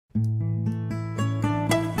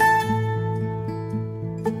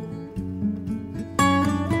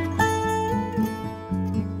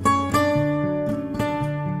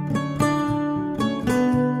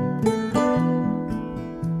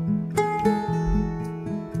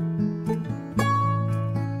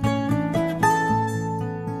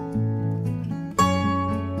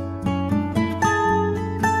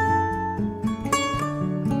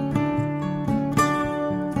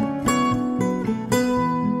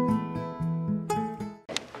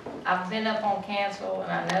been up on council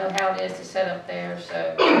and I know how it is to set up there,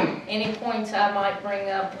 so any points I might bring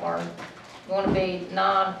up are going to be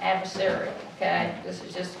non-adversarial, okay? This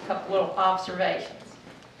is just a couple little observations.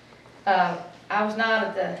 I was not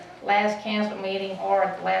at the last council meeting or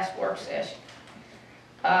at the last work session.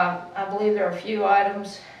 I believe there are a few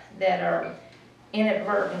items that are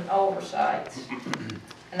inadvertent oversights.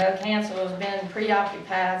 I know council has been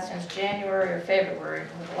preoccupied since January or February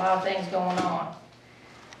with a lot of things going on.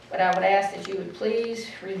 But I would ask that you would please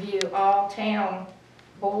review all town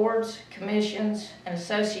boards, commissions, and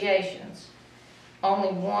associations. Only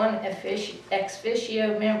one ex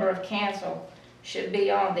officio member of council should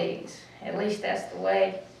be on these. At least that's the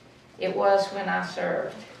way it was when I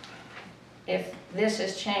served. If this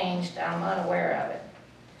has changed, I'm unaware of it.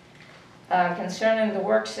 Concerning the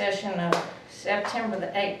work session of September the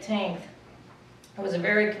 18th, it was a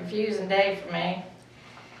very confusing day for me.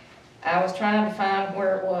 I was trying to find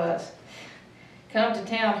where it was. Come to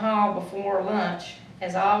town hall before lunch,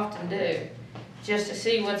 as I often do, just to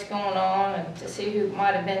see what's going on and to see who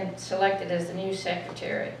might have been selected as the new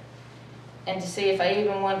secretary, and to see if I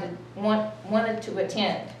even wanted to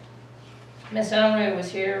attend. Miss Unruh was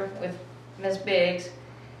here with Miss Biggs.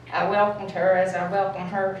 I welcomed her as I welcome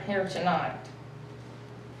her here tonight.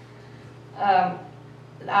 I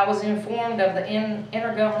was informed of the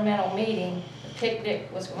intergovernmental meeting. The picnic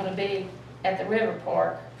was going to be at the River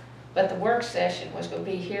Park, but the work session was going to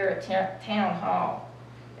be here at Town Hall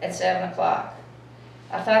at 7 o'clock.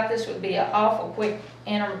 I thought this would be an awful quick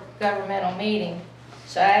intergovernmental meeting,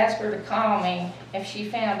 so I asked her to call me if she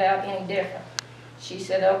found out any different. She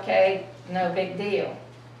said, okay, no big deal.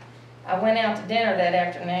 I went out to dinner that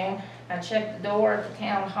afternoon. I checked the door at the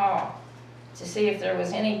town hall to see if there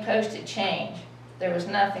was any posted change. There was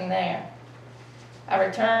nothing there. I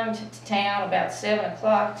returned to town about 7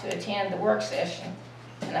 o'clock to attend the work session,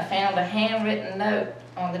 and I found a handwritten note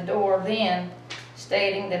on the door then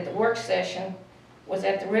stating that the work session was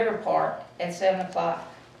at the River Park at 7 o'clock.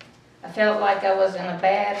 I felt like I was in a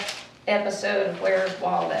bad episode of Where's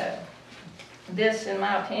Waldo. This, in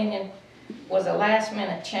my opinion, was a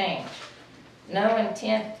last-minute change. No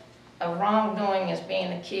intent of wrongdoing is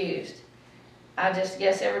being accused. I just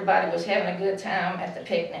guess everybody was having a good time at the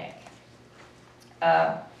picnic.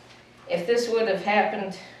 If this would have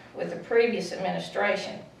happened with the previous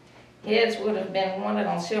administration, heads would have been wanted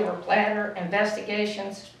on silver platter,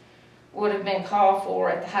 investigations would have been called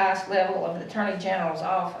for at the highest level of the Attorney General's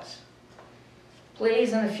office.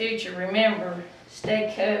 Please, in the future, remember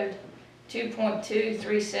State Code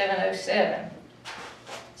 2.23707,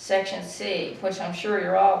 Section C, which I'm sure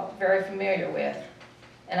you're all very familiar with.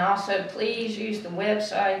 And also, please use the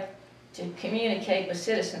website to communicate with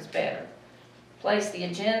citizens better. Place the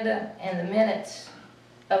agenda and the minutes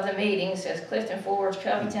of the meetings as Clifton Forge,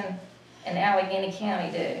 Covington, and Alleghany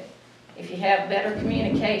County do. If you have better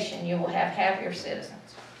communication, you will have happier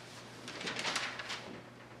citizens.